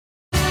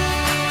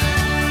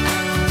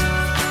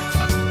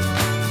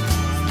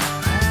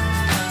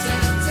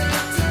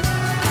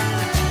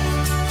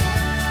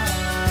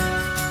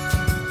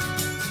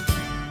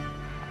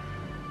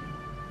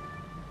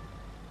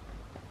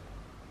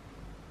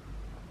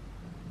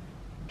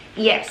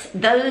Yes,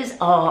 those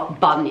are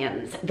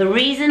bunions. The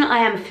reason I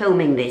am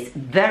filming this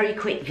very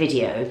quick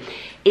video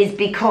is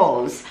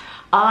because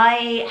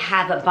I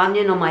have a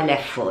bunion on my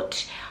left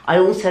foot. I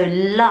also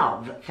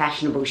love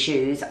fashionable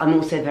shoes. I'm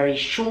also very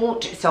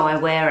short, so I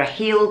wear a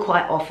heel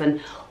quite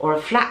often or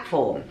a flat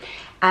form.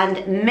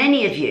 And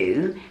many of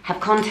you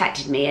have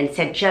contacted me and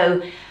said,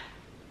 Jo,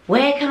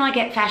 where can I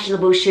get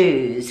fashionable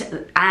shoes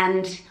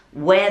and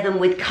wear them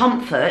with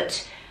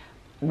comfort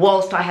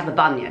whilst I have a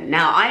bunion?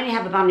 Now, I only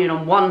have a bunion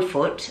on one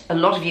foot. A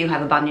lot of you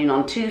have a bunion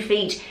on 2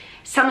 feet.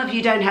 Some of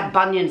you don't have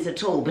bunions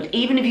at all, but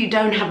even if you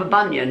don't have a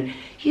bunion,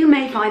 you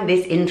may find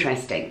this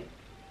interesting.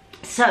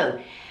 So,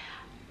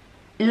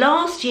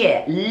 last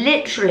year,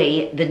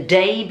 literally the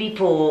day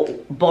before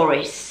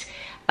Boris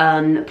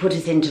put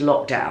us into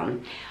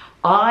lockdown,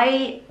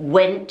 I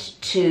went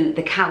to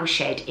the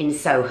cowshed in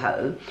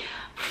Soho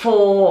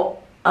for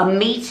a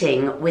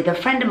meeting with a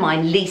friend of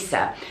mine,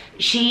 Lisa.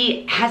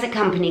 She has a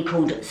company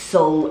called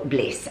Soul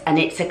Bliss, and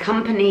it's a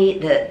company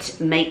that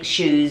makes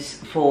shoes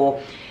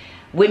for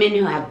women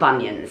who have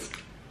bunions.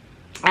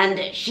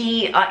 And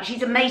she's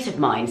a mate of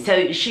mine,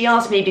 so she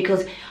asked me,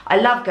 because I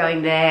love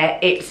going there,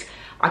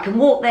 I can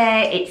walk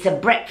there, it's a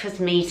breakfast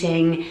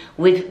meeting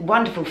with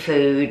wonderful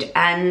food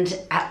and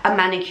a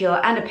manicure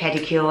and a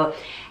pedicure,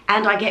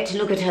 and I get to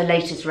look at her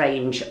latest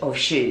range of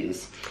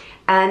shoes.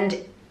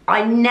 And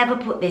I never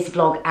put this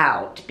vlog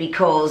out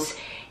because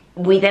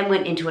we then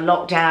went into a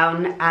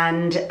lockdown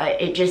and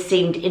it just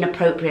seemed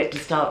inappropriate to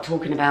start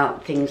talking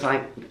about things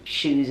like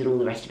shoes and all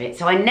the rest of it.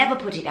 So I never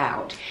put it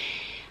out.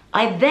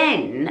 I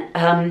then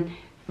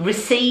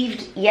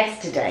received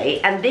yesterday,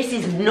 and this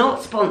is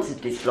not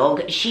sponsored, this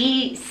vlog,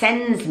 she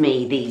sends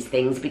me these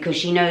things because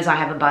she knows I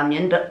have a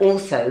bunion, but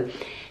also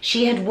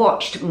she had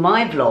watched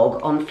my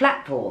vlog on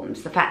flat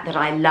forms, the fact that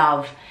I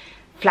love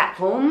flat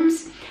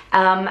forms,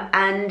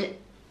 and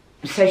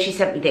so she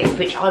sent me this,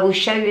 which I will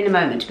show you in a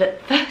moment.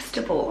 But first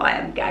of all, I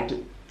am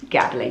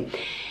gabbling.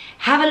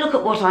 Have a look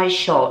at what I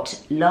shot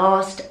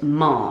last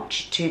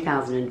March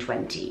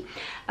 2020.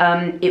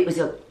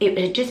 It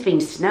had just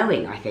been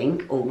snowing, I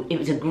think, or it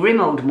was a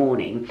grim old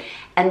morning,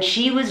 and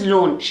she was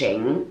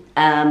launching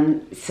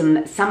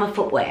some summer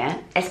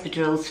footwear,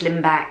 espadrilles,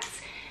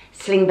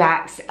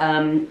 slingbacks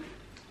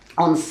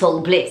on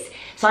Soul Bliss.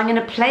 So I'm going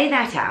to play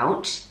that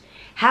out,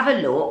 have a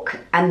look,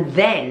 and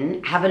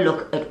then have a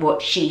look at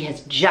what she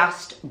has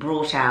just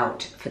brought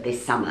out for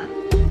this summer.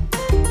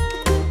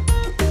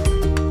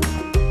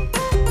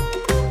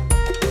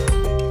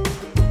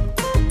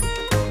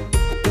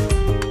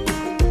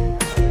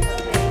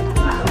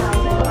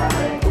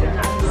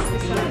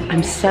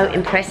 I'm so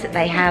impressed that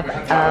they have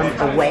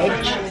a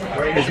wedge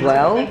as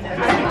well.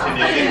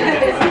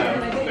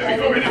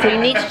 So you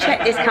need to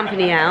check this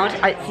company out.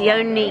 It's the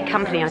only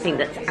company I think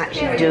that's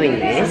actually doing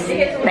this.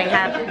 They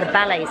have the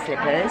ballet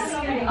slippers.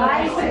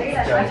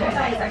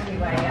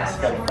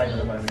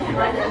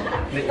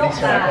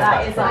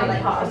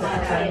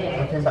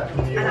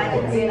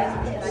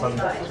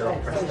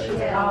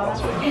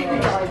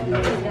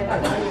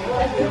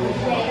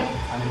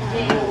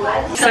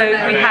 So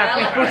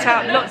we've brought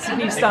out lots of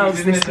new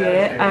styles this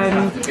year.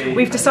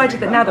 We've decided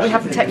that now that we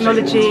have the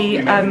technology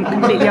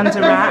completely under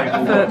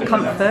wrap for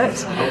comfort,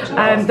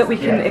 that we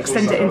can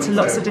extend it into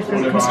lots of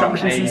different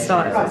constructions and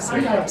styles.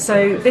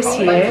 So this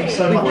year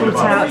we've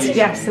brought out,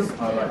 yes,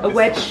 a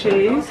wedge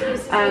shoe.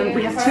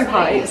 We have 2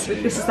 heights.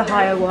 This is the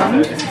higher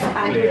one,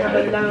 and we have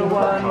a lower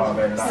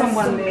one,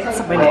 somewhere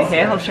near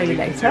here. I'll show you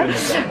later.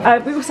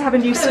 We also have a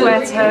new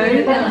square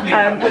toe,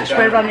 which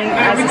we're running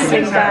as a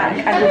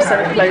slingback and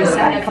also a closed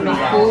back coming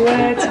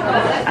forward.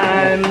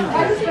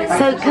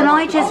 So can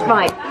I just,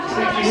 right,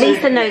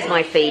 Lisa knows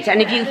my feet,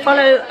 and if you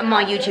follow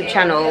my YouTube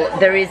channel,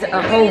 there is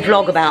a whole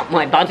vlog about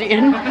my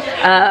bunion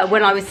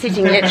when I was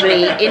sitting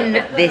literally in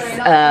this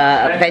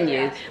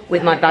venue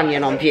with my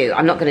bunion on view.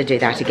 I'm not going to do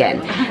that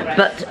again,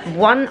 but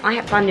I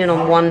have bunion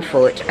on one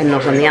foot and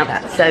not on the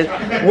other. So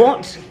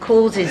what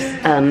causes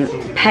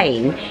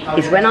pain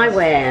is when I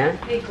wear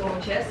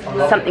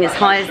something as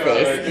high as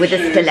this with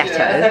a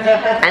stiletto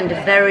and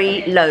a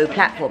very low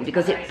platform,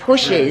 because it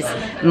pushes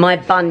my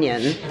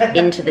bunion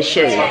into the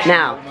shoe.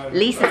 Now,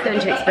 Lisa's going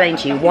to explain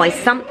to you why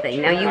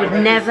something, now you would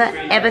never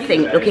ever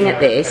think, looking at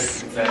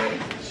this,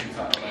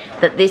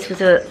 that this was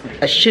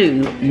a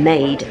shoe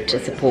made to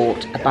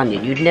support a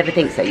bunion. You'd never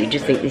think so. You'd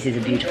just think this is a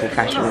beautiful,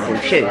 fashionable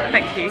shoe.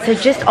 Thank you. So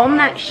just on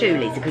that shoe,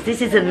 Lisa, because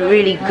this is a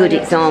really good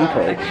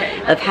example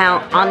of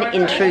how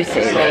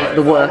unintrusive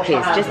the work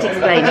is. Just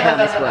explain how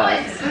this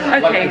works.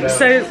 Okay,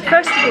 so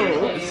first of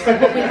all,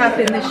 what we have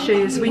in this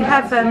shoe is we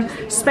have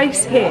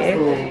space here,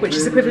 which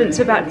is equivalent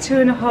to about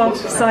 2.5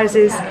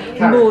 sizes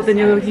more than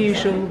your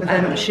usual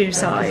shoe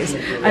size.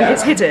 And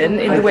it's hidden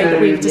in the way that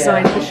we've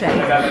designed the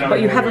shape, but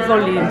you have a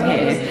volume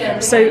here.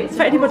 So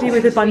for anybody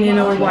with a bunion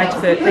or a wide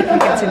foot, they can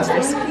get into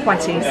this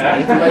quite easily.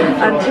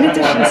 In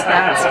addition to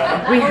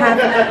that, we have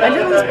a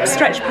little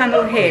stretch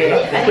panel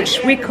here,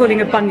 which we're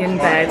calling a bunion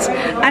bed,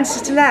 and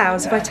it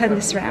allows, if I turn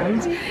this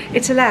around,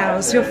 it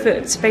allows your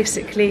foot to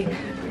basically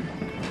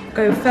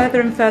go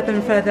further and further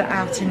and further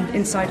out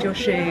inside your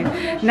shoe.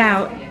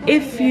 Now,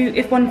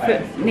 if one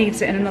foot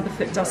needs it and another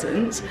foot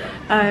doesn't,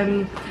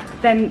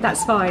 then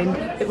that's fine.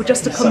 It will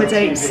just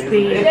accommodate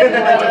the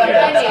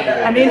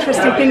and the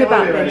interesting thing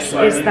about this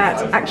is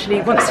that actually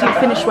once you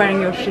finish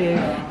wearing your shoe,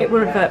 it will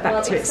revert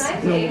back to its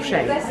normal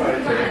shape.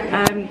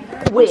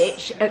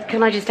 Which,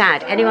 can I just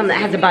add, anyone that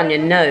has a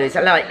bunion knows,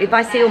 like if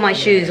I see all my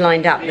shoes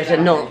lined up that are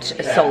not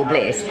Sole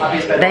Bliss,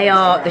 they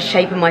are the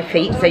shape of my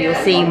feet, so you'll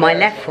see my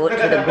left foot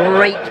with a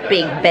great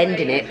big bend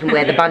in it from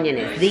where the bunion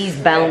is. These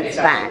bounce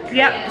back.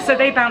 Yeah, so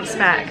they bounce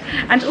back.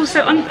 And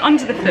also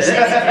under the foot,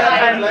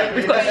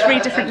 we've got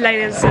 3 different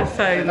layers of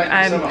foam.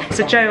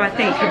 So Joe, I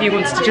think if you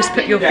wanted to just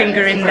put your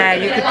finger in there,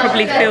 you could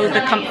probably feel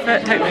the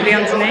comfort hopefully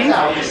underneath.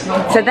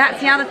 So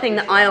that's the other thing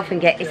that I often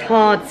get is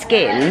hard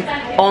skin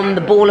on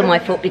the ball of my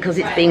foot because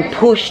it's being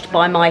pushed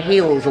by my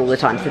heels all the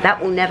time. So that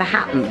will never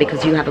happen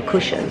because you have a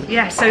cushion.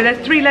 Yeah, so there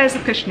are 3 layers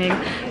of cushioning.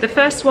 The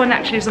first one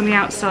actually is on the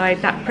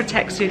outside, that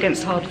protects you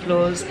against hard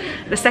floors.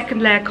 The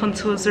second layer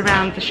contours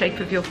around the shape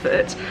of your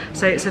foot,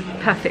 so it's a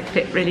perfect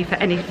fit really for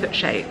any foot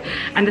shape.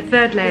 And the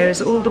third layer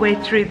is all the way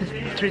through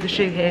the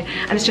shoe here,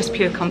 and it's just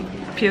pure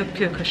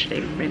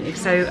cushioning really.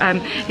 So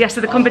yeah,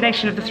 so the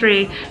combination of the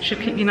 3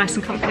 should keep you nice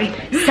and comfy.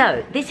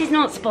 So this is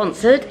not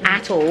sponsored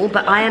at all,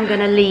 but I am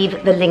going to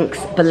leave the links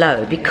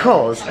below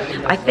because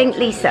I think,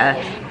 Lisa,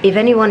 if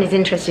anyone is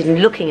interested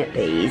in looking at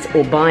these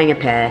or buying a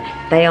pair,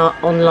 they are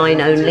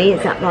online only,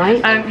 is that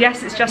right?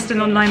 Yes, it's just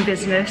an online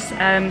business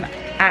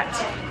at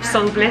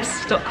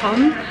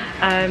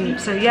solebliss.com.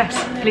 So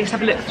yes, please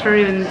have a look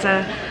through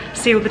and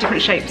see all the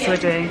different shapes we're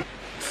doing.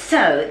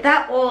 So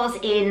that was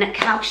in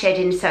Cowshed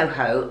in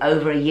Soho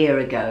over a year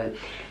ago.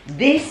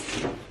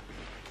 This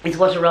is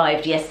what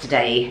arrived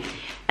yesterday,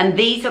 and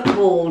these are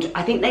called,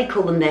 I think they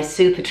call them their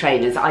super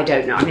trainers, I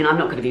don't know, I mean I'm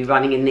not going to be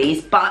running in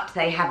these, but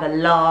they have a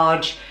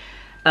large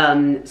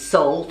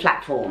sole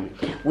platform,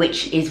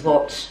 which is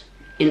what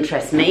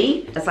interests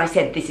me. As I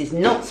said, this is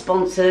not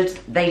sponsored,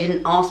 they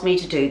didn't ask me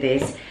to do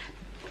this.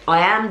 I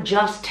am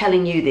just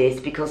telling you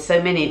this because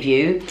so many of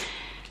you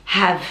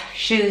have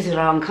shoes that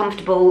are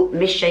uncomfortable,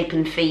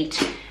 misshapen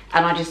feet,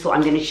 and I just thought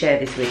I'm going to share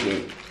this with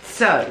you.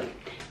 So,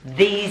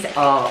 these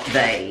are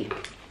they.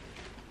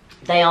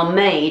 They are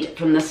made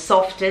from the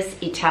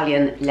softest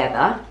Italian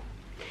leather.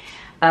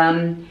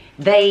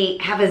 They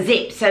have a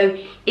zip, so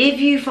if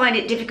you find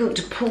it difficult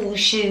to pull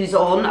shoes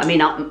on, I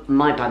mean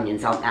my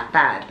bunions aren't that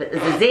bad, but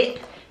there's a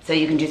zip, so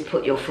you can just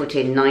put your foot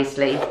in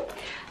nicely.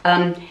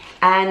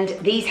 And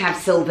these have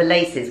silver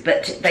laces,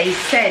 but they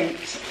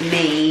sent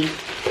me,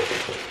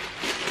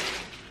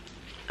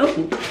 oh,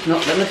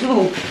 not them at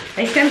all.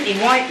 They sent me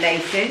white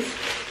laces,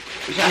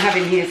 which I have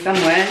in here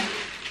somewhere.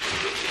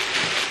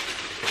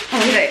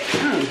 Oh, here they,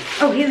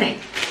 oh, here they.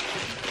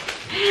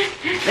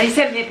 They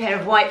sent me a pair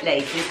of white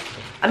laces.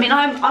 I mean,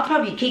 I'll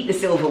probably keep the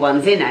silver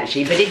ones in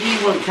actually, but if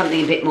you want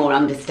something a bit more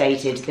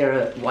understated, there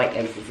are white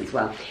laces as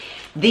well.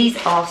 These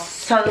are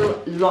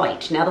so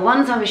light. Now, the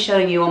ones I was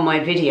showing you on my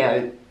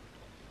video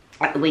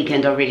at the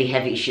weekend are really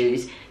heavy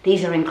shoes.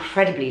 These are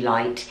incredibly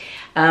light,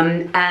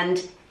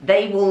 and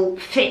they will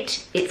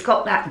fit. It's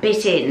got that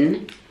bit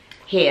in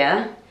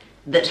here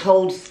that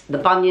holds the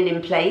bunion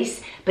in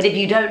place, but if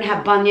you don't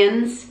have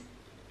bunions,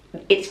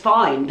 it's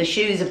fine. The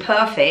shoes are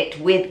perfect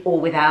with or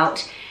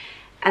without,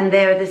 and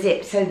there are the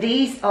zips. So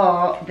these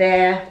are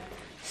their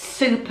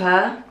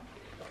super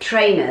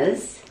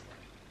trainers,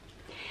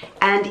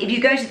 and if you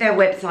go to their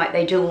website,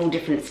 they do all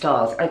different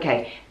styles.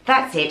 Okay,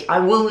 that's it. I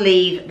will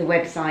leave the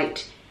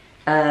website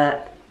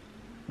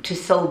to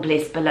Sole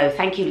Bliss below.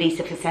 Thank you,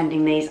 Lisa, for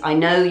sending these. I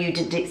know you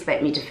didn't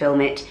expect me to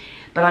film it,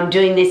 but I'm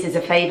doing this as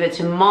a favour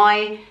to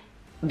my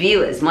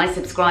viewers, my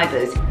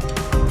subscribers.